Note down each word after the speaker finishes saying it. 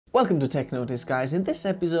Welcome to Tech Notice, guys. In this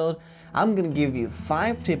episode, I'm gonna give you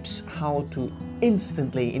 5 tips how to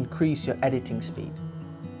instantly increase your editing speed.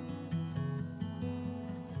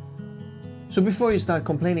 So before you start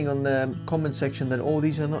complaining on the comment section that, oh,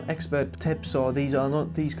 these are not expert tips, or these are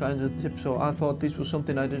not these kinds of tips, or I thought this was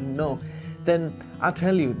something I didn't know, then I'll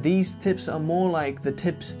tell you, these tips are more like the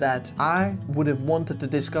tips that I would have wanted to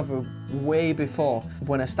discover way before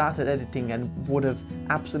when I started editing and would have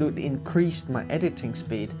absolutely increased my editing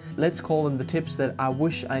speed. Let's call them the tips that I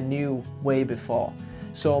wish I knew way before.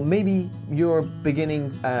 So maybe you're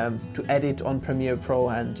beginning to edit on Premiere Pro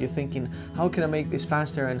and you're thinking, how can I make this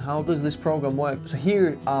faster and how does this program work? So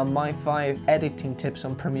here are my 5 editing tips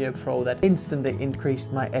on Premiere Pro that instantly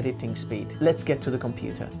increased my editing speed. Let's get to the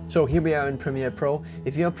computer. So here we are in Premiere Pro.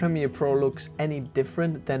 If your Premiere Pro looks any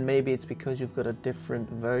different, then maybe it's because you've got a different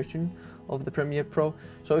version of the Premiere Pro.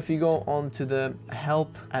 So if you go on to the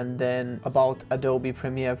help and then about Adobe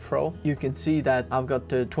Premiere Pro, you can see that I've got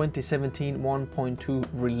the 2017 1.2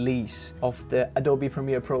 release of the Adobe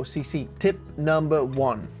Premiere Pro CC. Tip number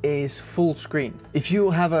 1 is full screen. If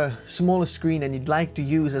you have a smaller screen and you'd like to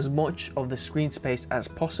use as much of the screen space as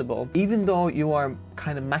possible, even though you are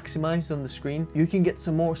kind of maximized on the screen, you can get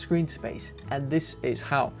some more screen space, and this is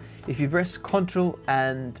how. If you press Ctrl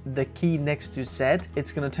and the key next to Z,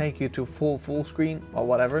 it's going to take you to full screen or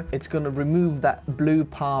whatever. It's going to remove that blue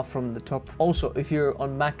bar from the top. Also, if you're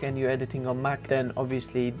on Mac and you're editing on Mac, then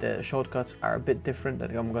obviously the shortcuts are a bit different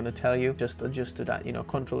that I'm going to tell you. Just adjust to that. You know,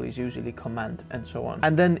 Ctrl is usually Command and so on.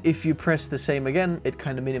 And then if you press the same again, it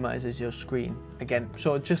kind of minimizes your screen again.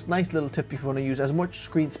 So just nice little tip if you want to use as much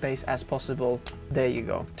screen space as possible. There you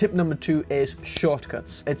go. Tip number 2 is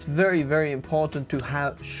shortcuts. It's very important to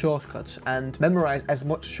have shortcuts and memorize as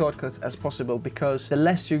much shortcuts as possible, because the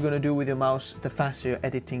less you're going to do with your mouse, the faster your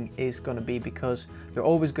editing is going to be, because you're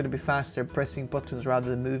always going to be faster pressing buttons rather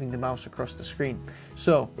than moving the mouse across the screen.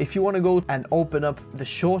 So if you want to go and open up the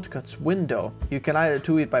shortcuts window, you can either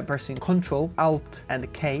do it by pressing Ctrl, Alt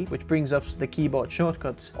and K, which brings up the keyboard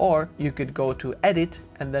shortcuts, or you could go to Edit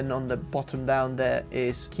and then on the bottom down there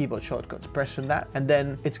is keyboard shortcuts. Press on that and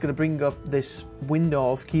then it's going to bring up this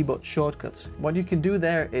window of keyboard shortcuts. What you can do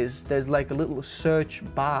there is there's like a little search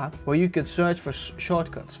bar where you can search for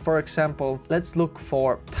shortcuts. For example, let's look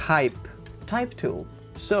for type tool.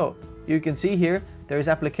 So you can see here there is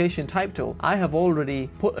application type tool. I have already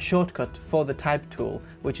put a shortcut for the type tool,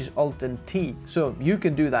 which is Alt and T. So you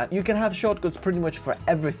can do that. You can have shortcuts pretty much for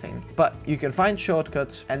everything, but you can find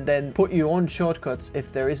shortcuts and then put your own shortcuts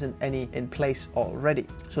if there isn't any in place already.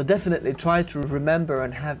 So definitely try to remember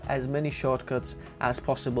and have as many shortcuts as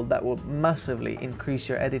possible. That will massively increase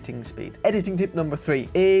your editing speed. Editing tip number 3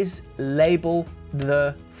 is label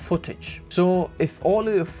the footage. So if all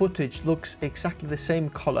of your footage looks exactly the same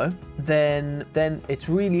color, then it's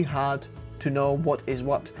really hard to know what is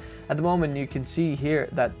what. At the moment you can see here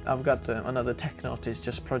that I've got another Tech Notice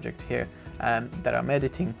just project here that I'm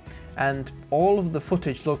editing, and all of the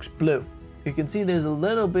footage looks blue. You can see there's a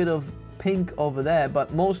little bit of pink over there,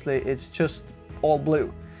 but mostly it's just all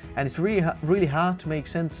blue, and it's really hard to make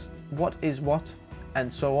sense what is what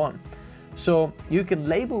and so on. So you can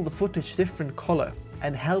label the footage different color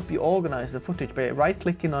and help you organize the footage by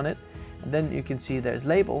right-clicking on it, and then you can see there's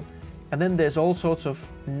label, and then there's all sorts of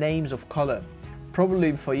names of color.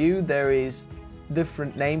 Probably for you there is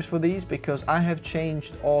different names for these, because I have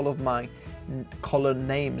changed all of my color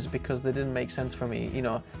names because they didn't make sense for me. You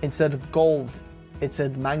know, instead of gold it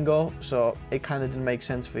said mango, so it kind of didn't make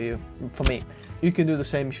sense for me. You can do the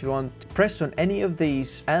same if you want. Press on any of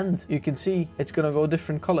these and you can see it's gonna go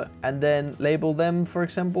different color, and then label them, for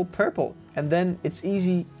example, purple, and then it's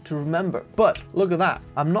easy to remember. But look at that,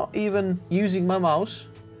 I'm not even using my mouse,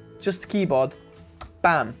 just keyboard.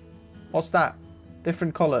 Bam, what's that?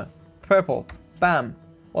 Different color, purple. Bam,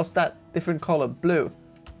 what's that? Different color, blue.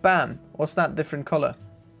 Bam, what's that? Different color.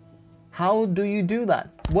 How do you do that?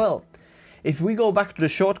 Well, if we go back to the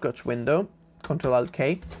shortcuts window, Ctrl Alt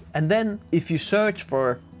K, and then if you search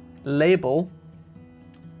for label,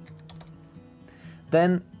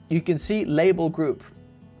 then you can see label group.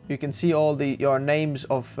 You can see all your names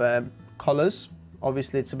of colors.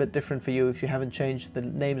 Obviously it's a bit different for you if you haven't changed the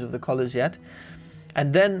names of the colors yet.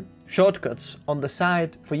 And then shortcuts on the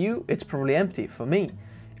side. For you it's probably empty. For me,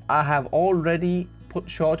 I have already put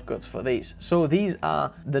shortcuts for these. So these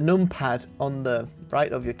are the numpad on the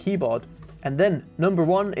right of your keyboard. And then number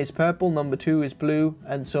 1 is purple, number 2 is blue,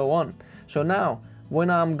 and so on. So now when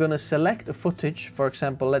I'm gonna select a footage, for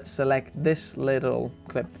example, let's select this little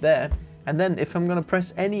clip there, and then if I'm gonna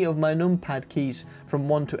press any of my numpad keys from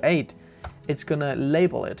 1 to 8, it's gonna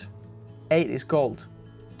label it. 8 is gold,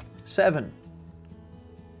 7,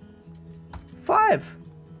 5.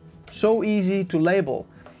 So easy to label.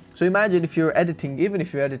 So imagine if you're editing, even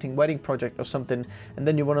if you're editing wedding project or something, and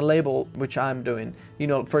then you want to label, which I'm doing, you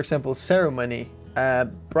know, for example, ceremony,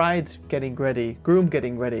 bride getting ready, groom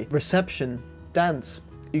getting ready, reception, dance.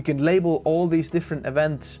 You can label all these different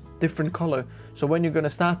events, different color. So when you're going to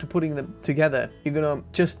start to putting them together, you're going to,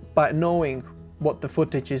 just by knowing what the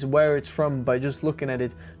footage is, where it's from, by just looking at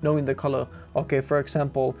it, knowing the color. Okay, for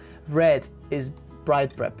example, red is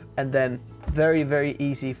bride prep, and then very, very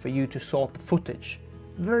easy for you to sort the footage.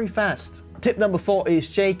 Very fast. Tip number 4 is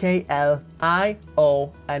J, K, L, I,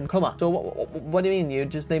 O, and comma. So what do you mean? You're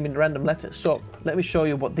just naming random letters. So let me show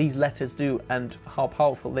you what these letters do and how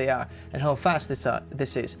powerful they are and how fast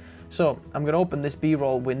this is. So I'm going to open this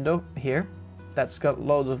B-roll window here. That's got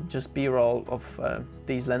loads of just B-roll of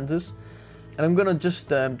these lenses. And I'm going to just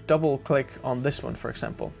double click on this one, for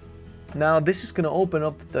example. Now this is going to open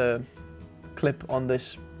up the clip on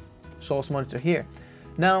this source monitor here.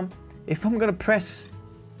 Now, if I'm going to press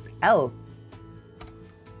L,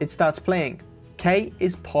 it starts playing. K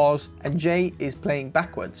is pause and J is playing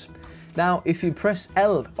backwards. Now, if you press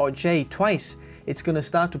L or J twice, it's going to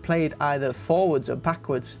start to play it either forwards or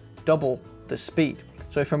backwards, double the speed.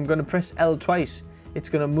 So if I'm going to press L twice, it's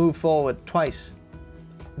going to move forward twice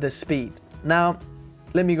the speed. Now,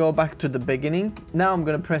 let me go back to the beginning. Now I'm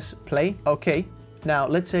going to press play. Okay. Now,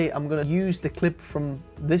 let's say I'm going to use the clip from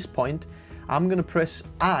this point. I'm going to press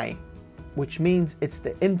I, which means it's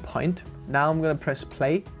the in point. Now I'm going to press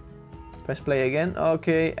play. Press play again.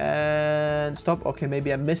 Okay, and stop. Okay,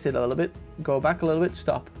 maybe I missed it a little bit. Go back a little bit,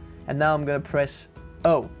 stop. And now I'm going to press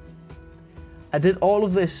O. I did all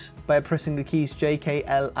of this by pressing the keys J, K,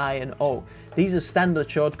 L, I, and O. These are standard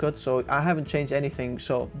shortcuts, so I haven't changed anything,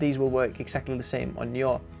 so these will work exactly the same on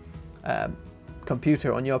your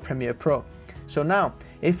computer, on your Premiere Pro. So now,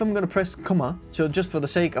 if I'm going to press comma, so just for the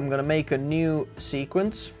sake, I'm going to make a new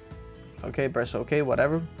sequence. Okay, press OK,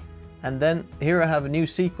 whatever. And then here I have a new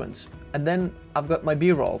sequence. And then I've got my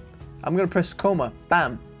B-roll. I'm going to press comma,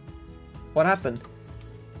 bam. What happened?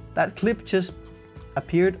 That clip just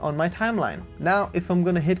appeared on my timeline. Now, if I'm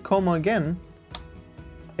going to hit comma again,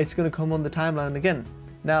 it's going to come on the timeline again.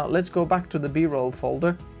 Now, let's go back to the B-roll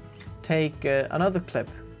folder. Take another clip.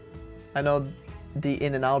 I know the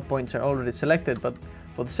in and out points are already selected, but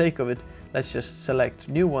for the sake of it, let's just select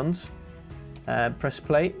new ones. Press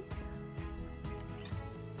play.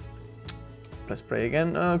 Press play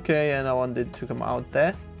again. Okay, and I want it to come out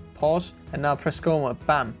there. Pause, and now press comma.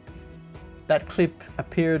 Bam. That clip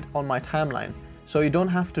appeared on my timeline. So you don't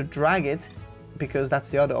have to drag it, because that's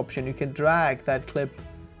the other option. You can drag that clip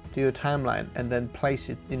to your timeline and then place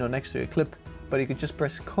it, you know, next to your clip. But you could just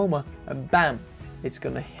press comma and bam, it's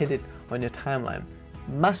gonna hit it on your timeline.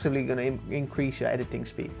 Massively gonna increase your editing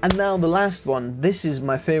speed. And now the last one. This is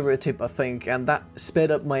my favorite tip, I think, and that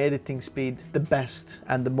sped up my editing speed the best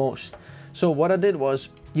and the most. So what I did was,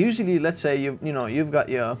 usually, let's say you've got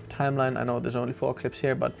your timeline. I know there's only 4 clips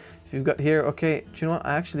here, but if you've got here, okay, do you know what?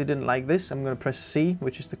 I actually didn't like this. I'm gonna press C,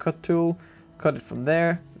 which is the cut tool, cut it from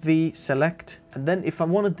there, V, select, and then if I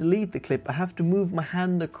want to delete the clip, I have to move my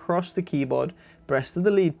hand across the keyboard, press the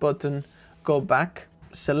delete button, go back,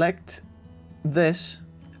 select this,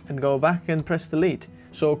 and go back and press delete.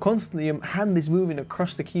 So constantly your hand is moving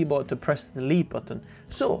across the keyboard to press the delete button.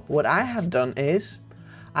 So what I have done is,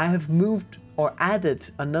 I have moved or added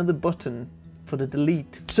another button for the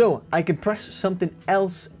delete. So I can press something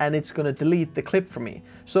else and it's going to delete the clip for me.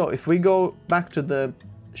 So if we go back to the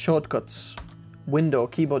shortcuts window,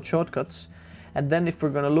 keyboard shortcuts, and then if we're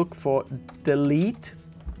going to look for delete,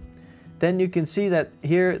 then you can see that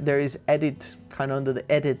here there is edit, kind of under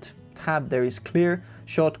the edit tab, there is clear,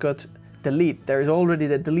 shortcut, delete. There is already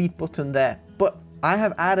the delete button there, but I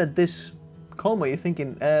have added this comma. You're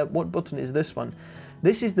thinking, what button is this one?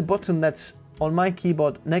 This is the button that's on my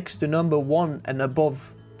keyboard next to number 1 and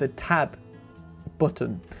above the tab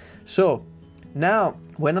button. So now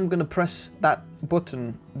when I'm going to press that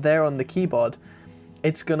button there on the keyboard,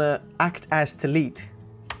 it's going to act as delete.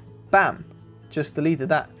 Bam, just deleted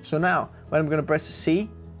that. So now when I'm going to press C,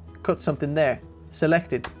 cut something there,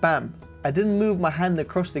 select it, bam. I didn't move my hand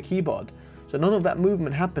across the keyboard, so none of that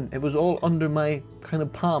movement happened. It was all under my kind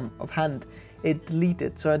of palm of hand. It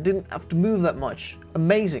deleted, so I didn't have to move that much.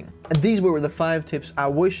 Amazing. And these were the 5 tips I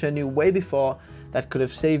wish I knew way before that could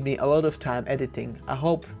have saved me a lot of time editing. I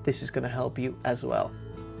hope this is going to help you as well.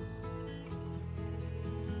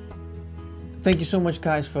 Thank you so much,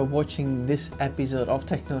 guys, for watching this episode of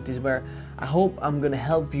Tech Notice, where I hope I'm going to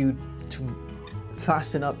help you to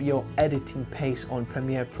fasten up your editing pace on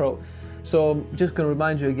Premiere Pro. So just gonna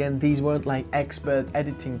remind you again, these weren't like expert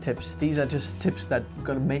editing tips. These are just tips that are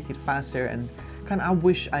gonna make it faster, and kind of I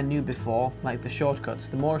wish I knew before, like the shortcuts.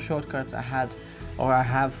 The more shortcuts I had, or I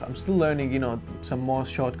have, I'm still learning, you know, some more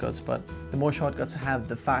shortcuts, but the more shortcuts I have,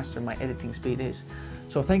 the faster my editing speed is.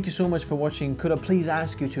 So thank you so much for watching. Could I please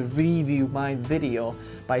ask you to review my video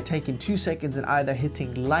by taking 2 seconds and either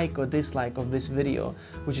hitting like or dislike of this video,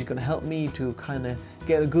 which is going to help me to kind of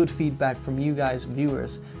get a good feedback from you guys,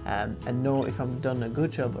 viewers, and know if I've done a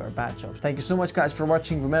good job or a bad job. Thank you so much guys for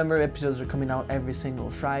watching. Remember, episodes are coming out every single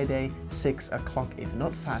Friday, 6 o'clock, if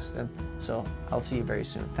not faster. So I'll see you very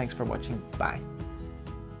soon. Thanks for watching. Bye.